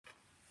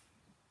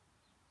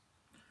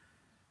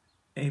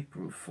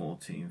April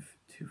 14th,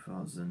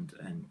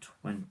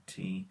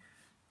 2020.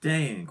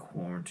 Day in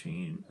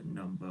quarantine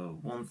number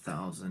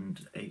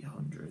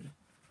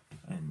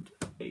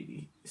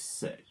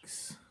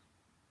 1886.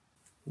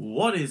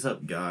 What is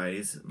up,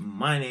 guys?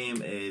 My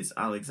name is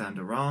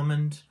Alexander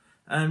Almond,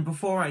 and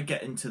before I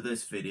get into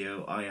this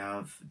video, I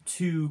have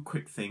two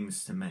quick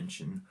things to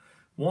mention.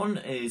 One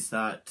is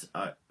that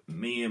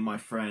me and my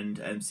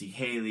friend MC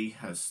Haley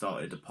has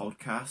started a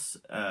podcast.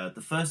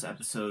 The first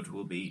episode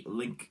will be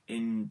linked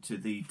into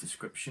the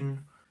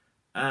description,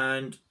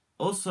 and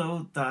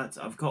also that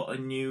I've got a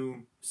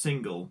new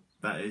single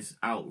that is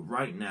out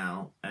right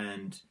now,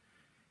 and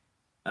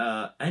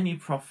any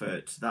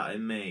profit that I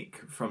make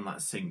from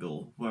that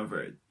single,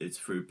 whether it's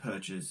through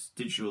purchase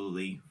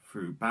digitally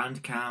through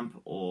Bandcamp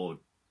or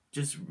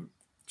just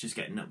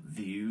getting up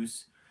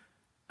views,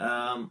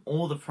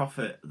 all the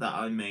profit that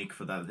I make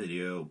for that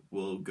video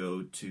will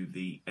go to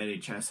the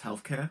NHS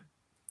healthcare.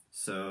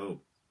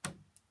 So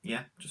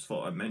yeah, just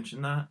thought I'd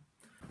mention that.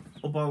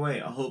 Oh, by the way,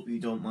 I hope you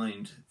don't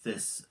mind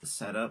this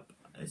setup.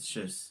 It's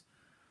just,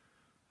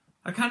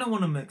 I kind of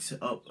want to mix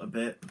it up a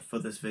bit for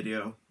this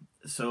video.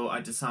 So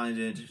I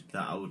decided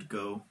that I would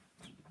go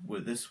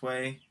with this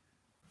way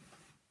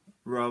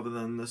rather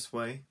than this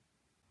way.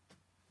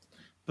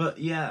 But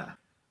yeah,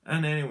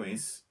 and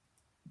anyways,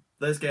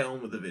 let's get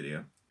on with the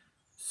video.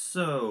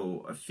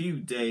 So a few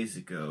days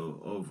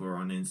ago over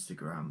on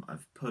Instagram,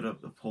 I've put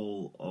up the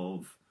poll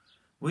of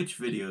which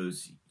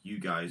videos you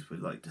guys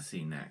would like to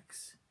see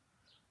next.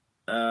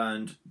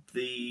 And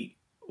the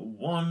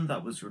one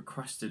that was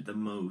requested the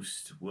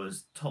most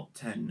was top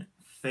 10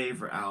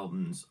 favourite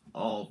albums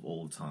of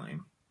all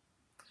time.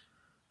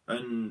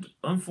 And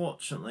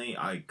unfortunately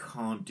I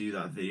can't do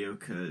that video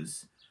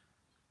because,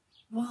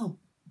 well,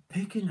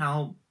 picking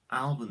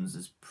albums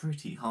is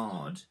pretty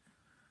hard.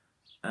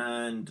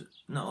 And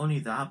not only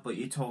that, but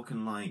you're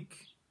talking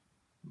like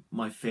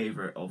my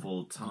favourite of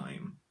all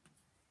time.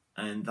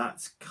 And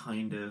that's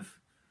kind of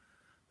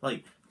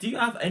like, do you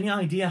have any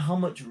idea how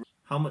much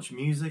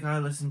music I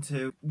listen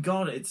to?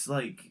 God, it's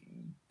like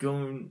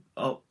going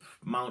up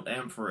Mount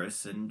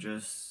Everest and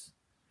just,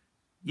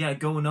 yeah,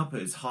 going up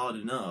it is hard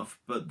enough,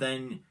 but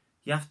then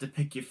you have to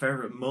pick your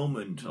favourite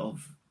moment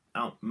of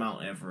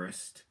Mount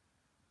Everest.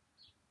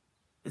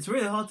 It's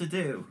really hard to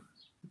do.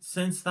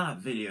 Since that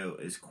video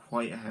is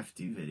quite a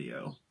hefty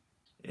video,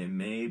 it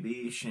may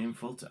be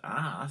shameful to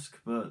ask,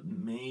 but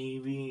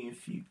maybe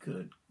if you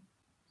could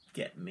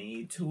get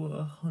me to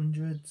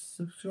 100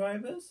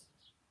 subscribers,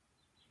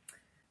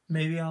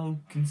 maybe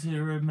I'll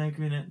consider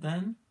making it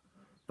then.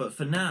 But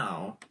for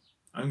now,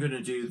 I'm going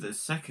to do the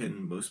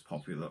second most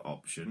popular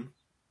option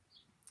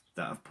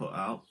that I've put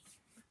out,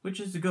 which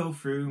is to go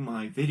through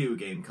my video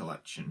game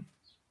collection.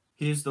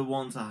 Here's the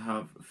ones I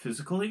have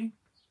physically.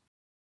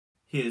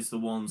 Here's the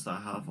ones that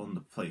I have on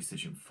the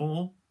PlayStation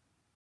 4.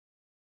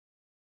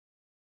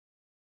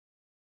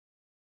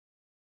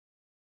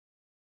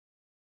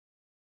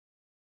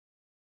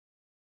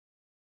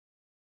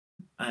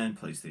 And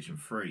PlayStation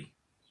 3.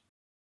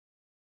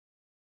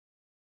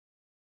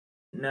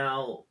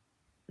 Now,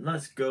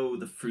 let's go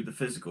through the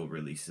physical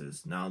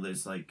releases. Now,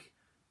 there's like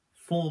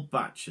 4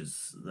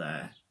 batches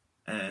there,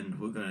 and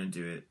we're going to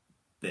do it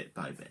bit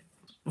by bit.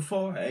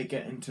 Before I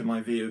get into my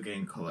video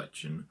game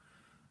collection,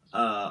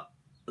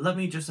 let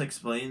me just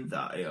explain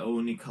that I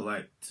only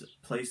collect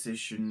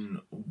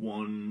PlayStation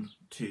 1,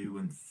 2,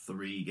 and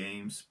 3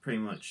 games. Pretty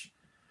much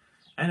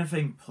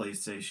anything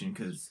PlayStation,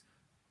 because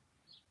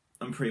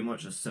I'm pretty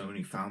much a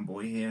Sony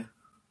fanboy here.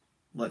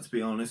 Let's be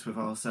honest with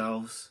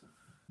ourselves.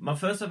 My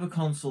first ever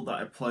console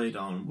that I played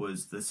on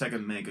was the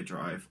Sega Mega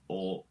Drive,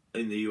 or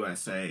in the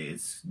USA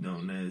it's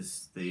known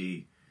as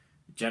the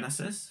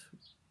Genesis.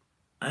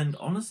 And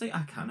honestly,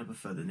 I kind of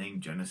prefer the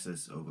name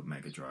Genesis over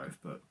Mega Drive,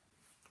 but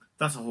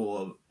that's a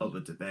whole other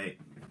debate.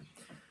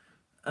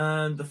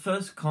 And the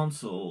first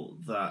console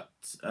that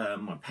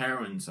my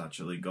parents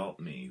actually got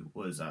me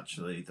was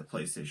actually the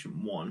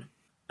PlayStation 1.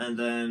 And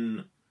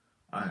then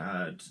I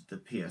had the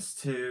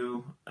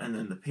PS2, and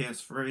then the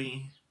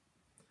PS3.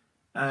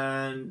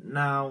 And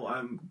now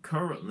I'm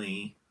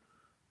currently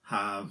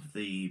have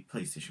the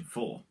PlayStation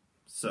 4.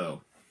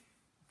 So,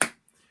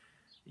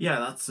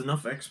 yeah, that's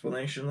enough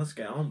explanation. Let's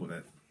get on with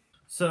it.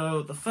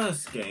 So, the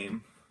first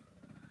game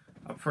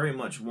I pretty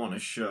much want to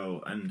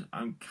show, and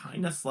I'm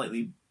kind of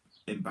slightly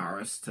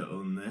embarrassed to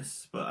own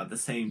this, but at the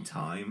same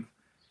time,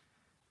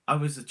 I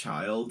was a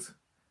child.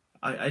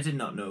 I did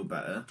not know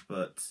better,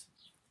 but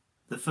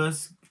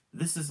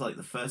this is like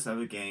the first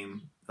ever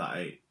game that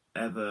I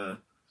ever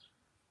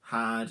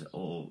had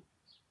or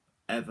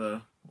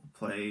ever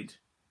played.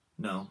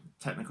 No,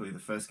 technically the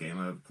first game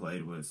I ever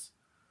played was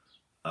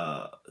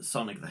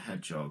Sonic the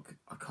Hedgehog.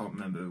 I can't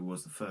remember who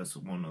was the first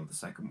one or the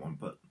second one,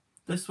 but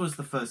this was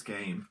the first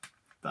game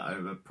that I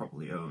ever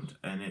properly owned,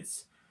 and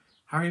it's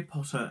Harry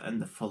Potter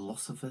and the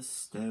Philosopher's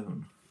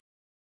Stone.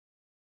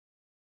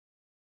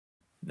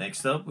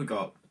 Next up, we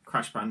got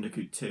Crash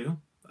Bandicoot 2.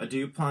 I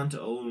do plan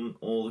to own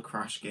all the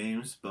Crash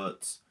games,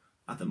 but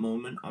at the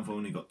moment I've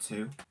only got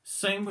 2.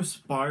 Same with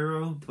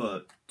Spyro,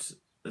 but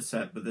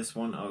set, but this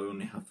one I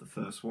only have the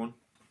first one.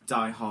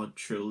 Die Hard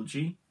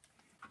Trilogy.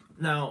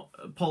 Now,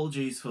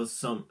 apologies for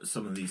some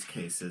of these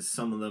cases.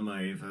 Some of them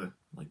are either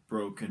like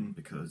broken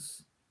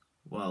because,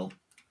 well,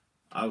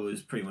 I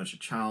was pretty much a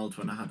child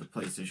when I had the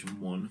PlayStation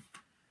 1.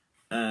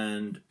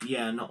 And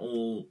yeah, not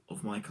all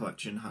of my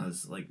collection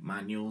has like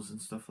manuals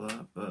and stuff like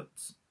that, but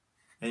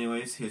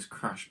anyways, here's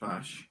Crash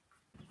Bash,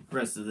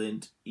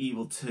 Resident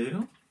Evil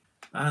 2,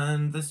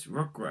 and this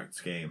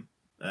Rugrats game,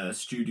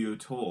 Studio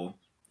Tour,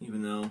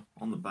 even though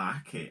on the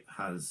back it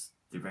has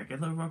the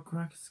regular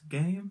Rugrats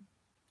game.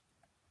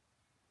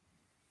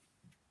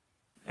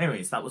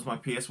 Anyways, that was my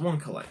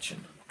PS1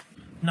 collection.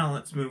 Now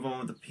let's move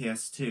on with the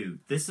PS2.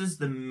 This is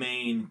the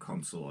main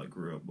console I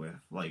grew up with.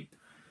 Like,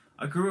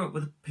 I grew up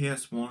with the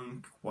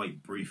PS1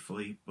 quite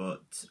briefly,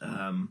 but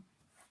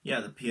yeah,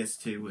 the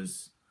PS2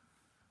 was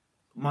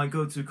my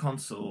go-to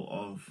console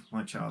of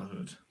my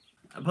childhood.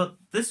 But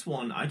this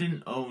one I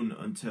didn't own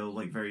until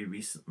like very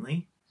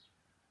recently,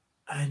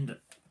 and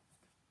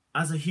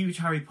as a huge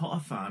Harry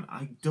Potter fan,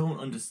 I don't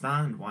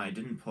understand why I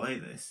didn't play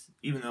this,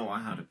 even though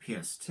I had a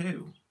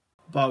PS2.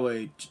 By the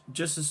way,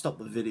 just to stop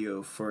the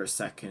video for a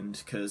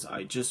second, because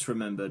I just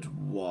remembered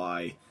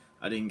why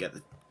I didn't get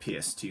the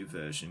PS2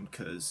 version,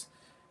 because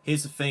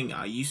here's the thing,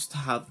 I used to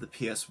have the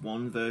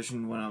PS1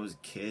 version when I was a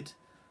kid,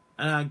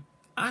 and I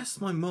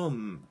asked my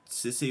mum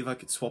to see if I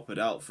could swap it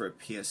out for a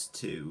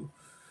PS2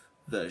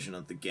 version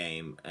of the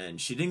game, and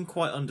she didn't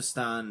quite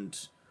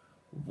understand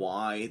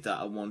why that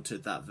I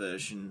wanted that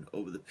version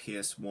over the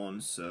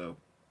PS1, so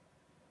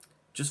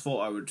just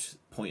thought I would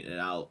point it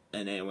out.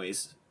 And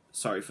anyways,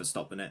 sorry for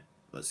stopping it.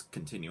 Let's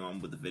continue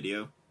on with the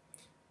video,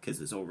 because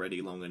it's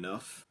already long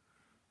enough.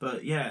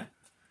 But yeah,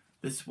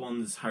 this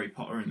one's Harry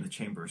Potter and the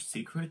Chamber of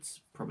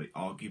Secrets, probably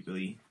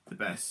arguably the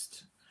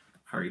best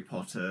Harry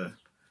Potter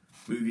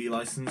movie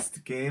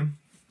licensed game.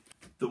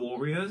 The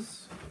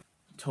Warriors,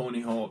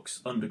 Tony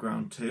Hawk's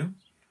Underground 2,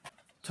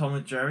 Tom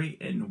and Jerry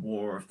in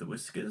War of the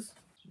Whiskers.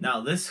 Now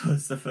this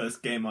was the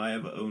first game I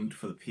ever owned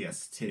for the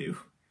PS2,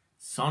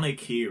 Sonic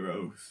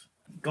Heroes.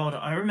 God,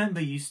 I remember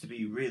I used to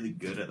be really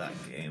good at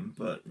that game,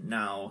 but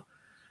now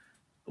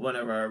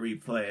whenever I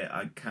replay it,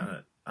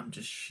 I'm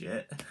just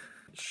shit.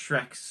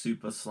 Shrek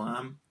Super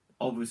Slam,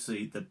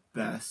 obviously the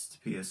best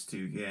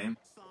PS2 game,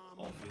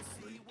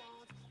 obviously.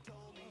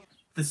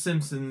 The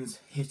Simpsons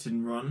Hit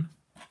and Run.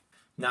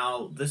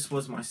 Now, this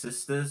was my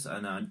sister's,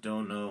 and I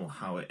don't know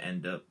how it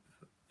ended up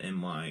in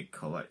my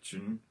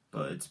collection,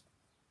 but it's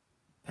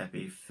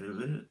Peppy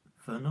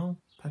Funnel?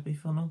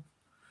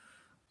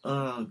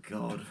 Oh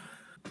god.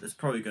 There's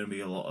probably going to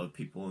be a lot of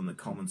people in the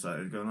comments that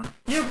are going,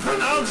 "You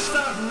pronounced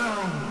that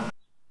wrong!"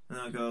 And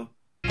I go,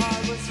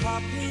 I was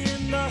happy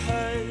in the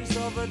haze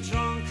of a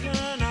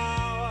drunken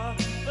hour,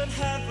 but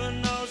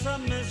heaven knows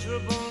I'm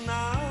miserable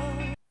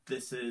now.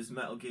 This is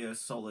Metal Gear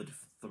Solid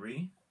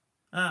 3.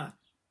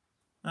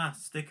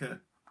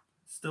 Sticker.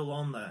 Still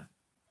on there.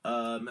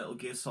 Metal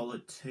Gear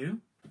Solid 2.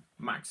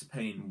 Max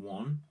Payne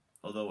 1.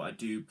 Although I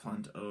do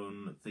plan to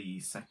own the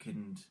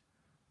second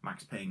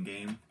Max Payne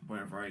game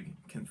wherever I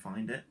can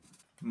find it.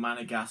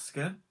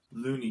 Madagascar.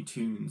 Looney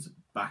Tunes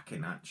Back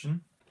in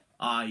Action.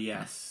 Ah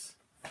yes.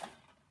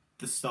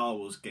 The Star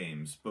Wars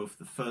games, both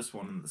the first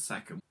one and the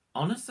second.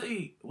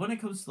 Honestly, when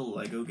it comes to the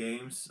Lego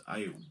games,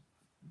 I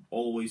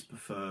always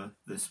prefer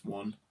this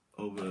one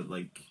over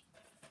like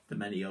the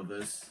many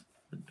others.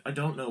 I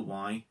don't know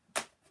why.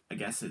 I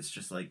guess it's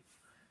just like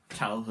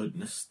childhood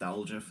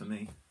nostalgia for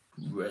me.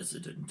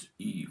 Resident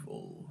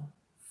Evil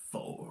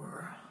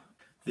 4.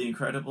 The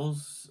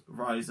Incredibles,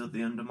 Rise of the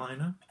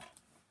Underminer.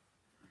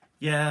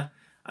 Yeah,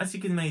 as you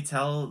can may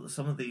tell,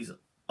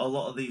 a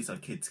lot of these are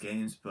kids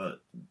games,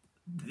 but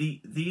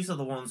these are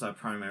the ones I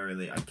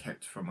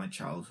kept from my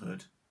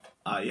childhood.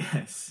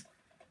 Yes.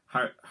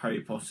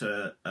 Harry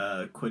Potter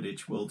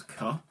Quidditch World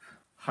Cup.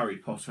 Harry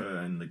Potter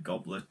and the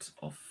Goblet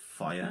of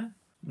Fire.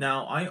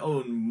 Now, I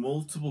own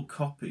multiple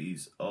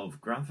copies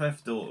of Grand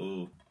Theft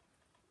Auto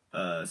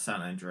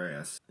San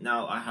Andreas.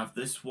 Now, I have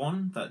this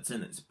one that's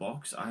in its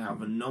box. I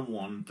have another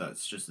one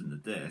that's just in the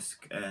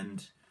disc,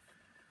 and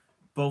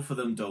both of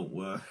them don't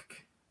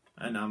work.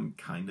 And I'm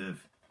kind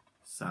of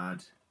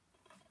sad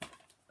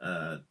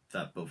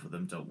that both of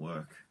them don't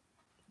work.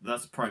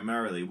 That's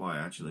primarily why I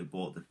actually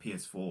bought the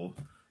PS4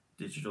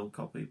 digital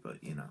copy,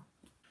 but you know.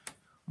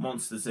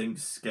 Monsters Inc.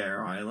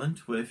 Scare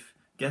Island with,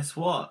 guess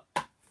what?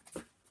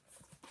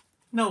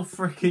 No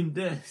frickin'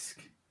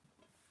 disc.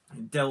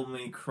 Devil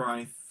May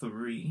Cry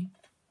 3.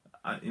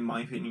 In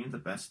my opinion, the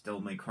best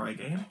Devil May Cry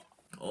game.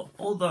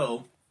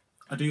 Although,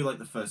 I do like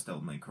the first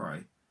Devil May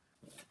Cry.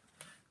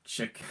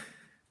 Chicken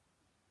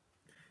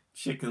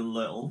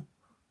Little.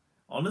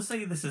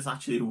 Honestly, this is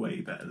actually way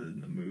better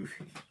than the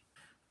movie.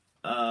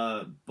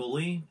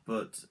 Bully,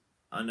 but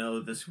I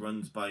know this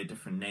runs by a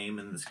different name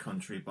in this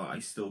country, but I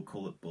still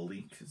call it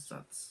Bully, because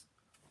that's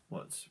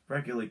what's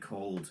regularly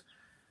called.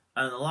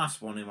 And the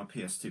last one in my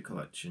PS2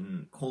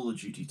 collection, Call of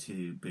Duty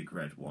 2 Big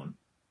Red 1.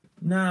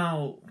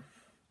 Now,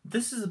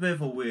 this is a bit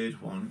of a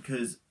weird one,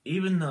 because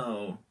even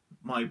though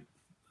my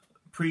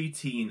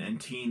pre-teen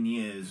and teen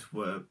years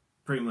were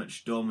pretty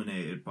much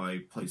dominated by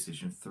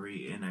PlayStation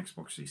 3 and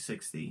Xbox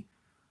 360.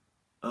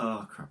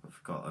 Oh crap, I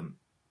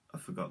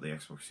forgot the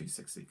Xbox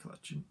 360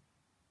 collection.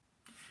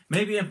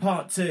 Maybe in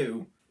part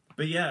 2,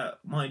 but yeah,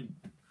 my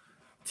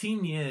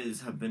teen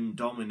years have been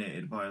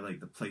dominated by like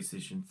the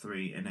PlayStation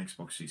 3 and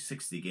Xbox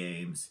 360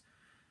 games.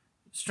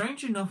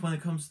 Strange enough, when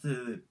it comes to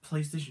the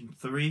PlayStation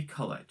 3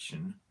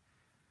 collection,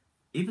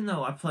 even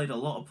though I played a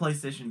lot of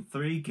PlayStation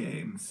 3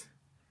 games,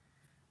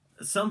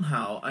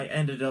 somehow I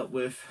ended up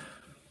with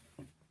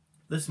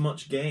this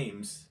much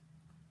games.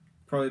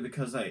 Probably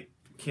because I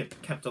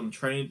kept on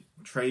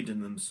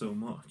trading them so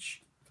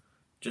much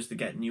just to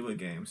get newer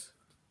games.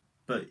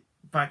 But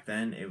back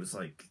then, it was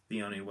like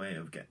the only way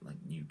of getting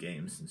like new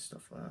games and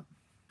stuff like that.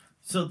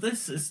 So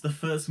this is the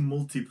first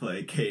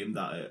multiplayer game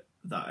that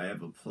I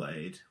ever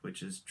played,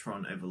 which is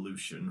Tron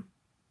Evolution.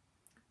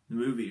 The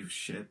movie was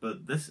shit,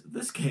 but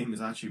this game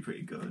is actually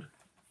pretty good.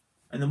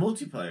 And the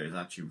multiplayer is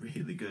actually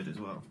really good as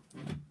well.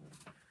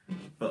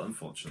 But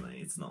unfortunately,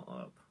 it's not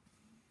up.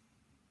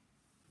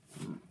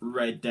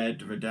 Red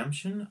Dead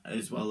Redemption,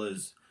 as well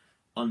as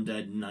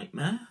Undead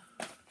Nightmare.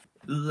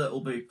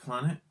 Little Big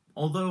Planet.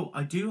 Although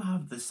I do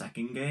have the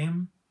second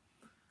game,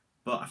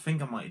 but I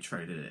think I might have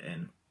traded it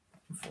in,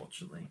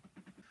 unfortunately.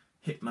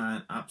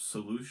 Hitman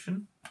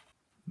Absolution.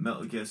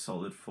 Metal Gear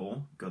Solid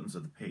 4, Guns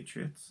of the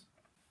Patriots.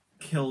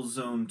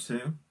 Killzone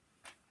 2.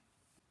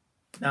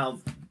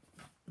 Now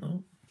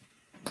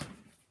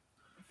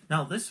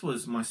this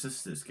was my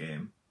sister's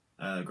game,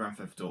 Grand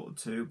Theft Auto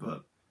 2,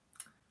 but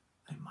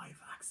I might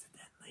have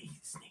accidentally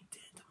sneaked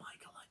it into my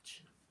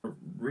collection. A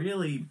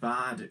really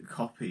bad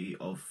copy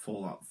of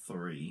Fallout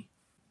 3.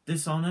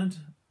 Dishonored.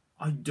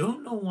 I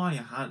don't know why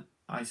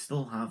I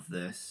still have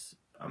this.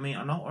 I mean,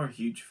 I'm not a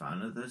huge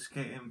fan of this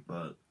game,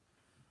 but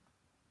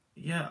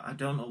yeah, I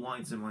don't know why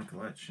it's in my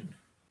collection.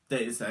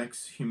 Deus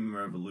Ex Human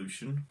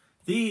Revolution.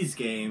 These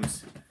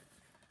games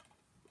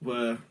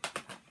were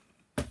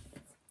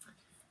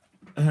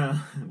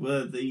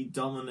the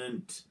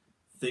dominant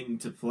thing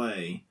to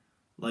play.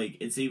 Like,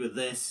 it's either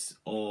this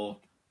or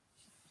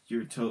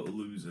you're a total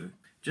loser.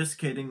 Just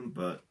kidding,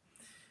 but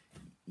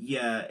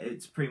yeah, it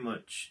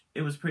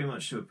was pretty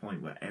much to a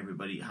point where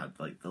everybody had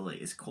like the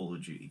latest Call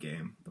of Duty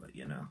game, but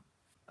you know.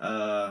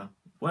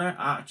 Where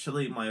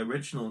actually my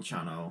original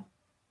channel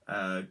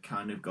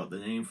kind of got the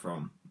name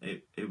from.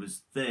 It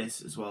was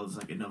this, as well as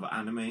like another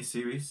anime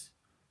series,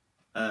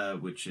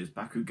 which is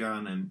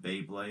Bakugan and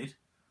Beyblade.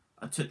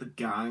 I took the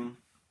gang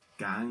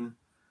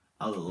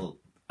out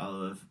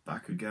of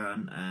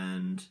Bakugan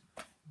and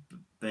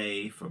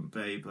Bay from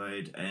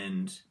Beyblade,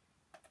 and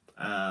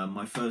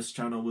my first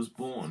channel was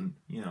born,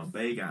 you know,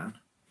 Baygan.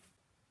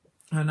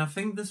 And I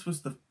think this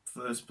was the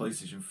first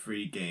PlayStation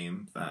 3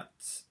 game that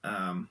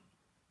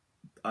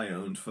I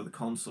owned for the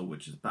console,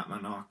 which is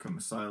Batman Arkham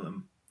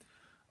Asylum.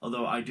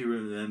 Although I do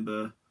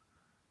remember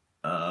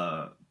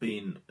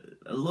being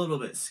a little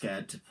bit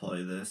scared to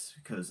play this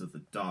because of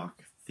the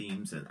dark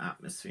themes and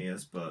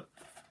atmospheres, but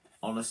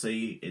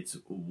honestly, it's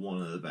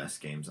one of the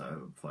best games I've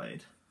ever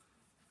played.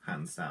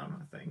 Hands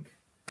down, I think.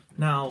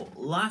 Now,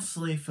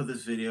 lastly for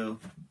this video,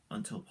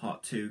 until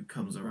part 2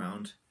 comes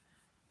around,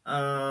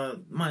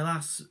 my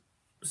last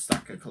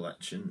stacker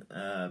collection,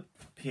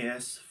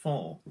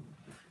 PS4.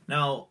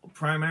 Now,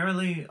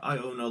 primarily, I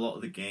own a lot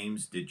of the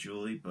games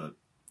digitally, but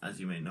as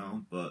you may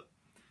know, but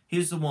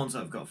here's the ones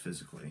I've got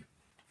physically.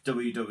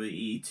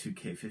 WWE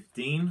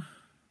 2K15.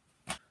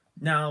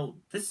 Now,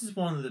 this is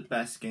one of the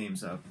best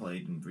games I've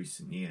played in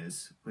recent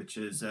years, which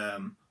is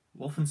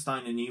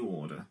Wolfenstein: A New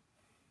Order.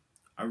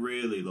 I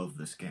really love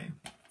this game.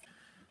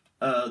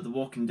 The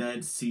Walking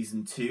Dead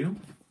Season 2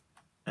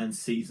 and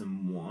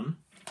Season 1.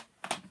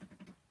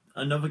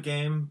 Another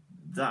game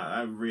that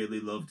I really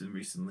loved in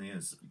recently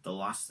is The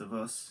Last of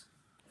Us.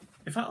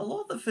 In fact, a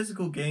lot of the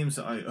physical games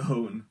that I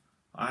own,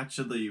 I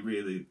actually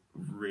really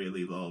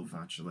love,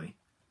 actually.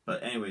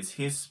 But anyways,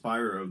 here's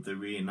Spyro, the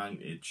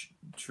Reunited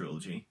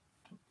trilogy.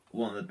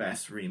 One of the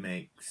best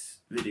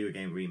video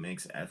game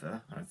remakes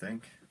ever, I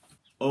think.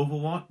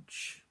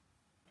 Overwatch,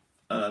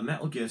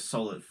 Metal Gear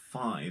Solid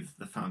 5,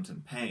 The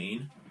Phantom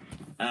Pain,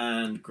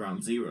 and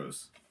Ground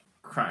Zeroes.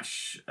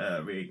 Crash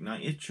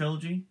Reignited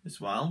trilogy as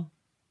well.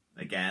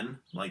 Again,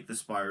 like the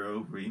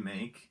Spyro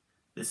remake.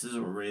 This is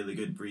a really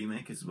good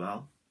remake as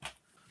well.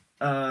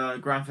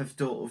 Grand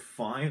Theft Auto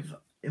 5.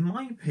 In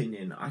my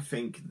opinion, I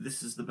think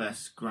this is the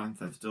best Grand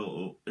Theft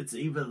Auto. It's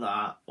either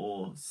that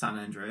or San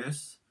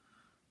Andreas.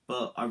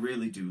 But I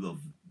really do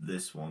love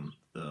this one,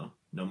 though,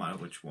 no matter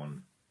which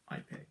one I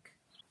pick.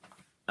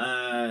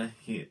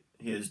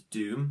 Here's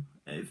Doom.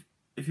 If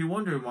you're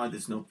wondering why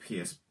there's no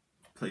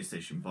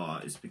PlayStation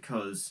bar, it's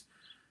because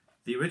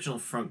the original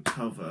front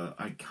cover,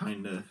 I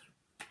kind of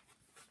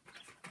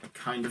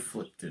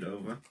flipped it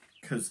over.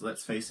 Because,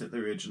 let's face it, the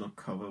original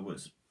cover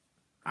was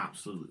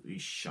absolutely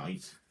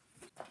shite.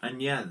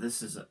 And yeah,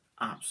 this is an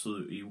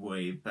absolutely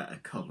way better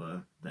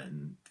cover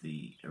than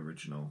the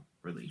original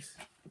release.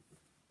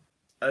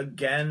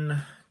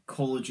 Again,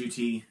 Call of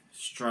Duty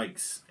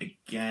strikes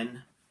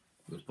again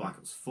with Black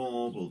Ops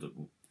 4,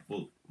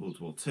 World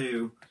War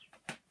II,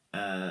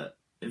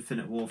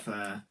 Infinite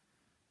Warfare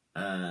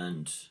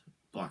and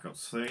Black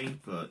Ops 3,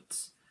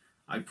 but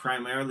I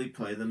primarily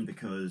play them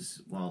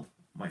because, well,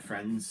 my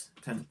friends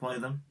tend to play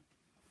them.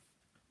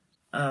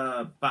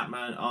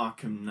 Batman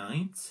Arkham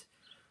Knight.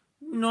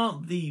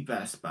 Not the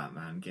best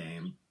Batman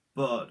game,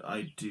 but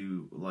I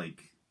do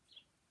like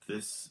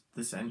this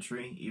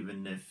entry,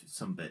 even if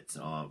some bits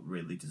are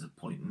really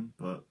disappointing.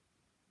 But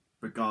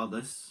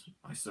regardless,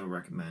 I still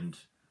recommend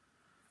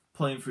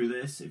playing through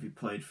this if you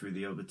played through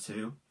the other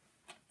two,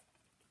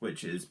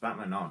 which is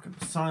Batman Arkham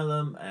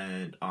Asylum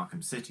and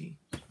Arkham City.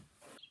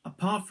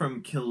 Apart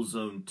from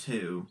Killzone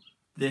 2,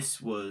 this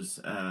was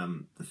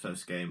the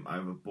first game I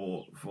ever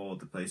bought for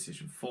the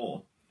PlayStation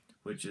 4,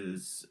 which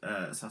is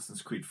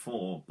Assassin's Creed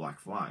 4 Black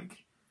Flag.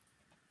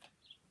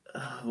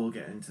 We'll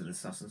get into the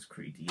Assassin's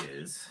Creed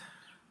years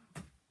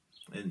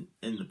in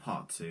the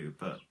part 2,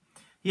 but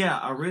yeah,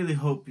 I really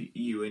hope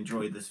you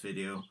enjoyed this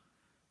video.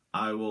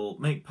 I will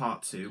make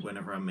part 2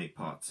 whenever I make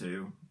part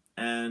 2,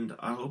 and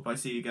I hope I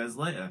see you guys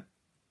later.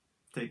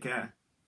 Take care.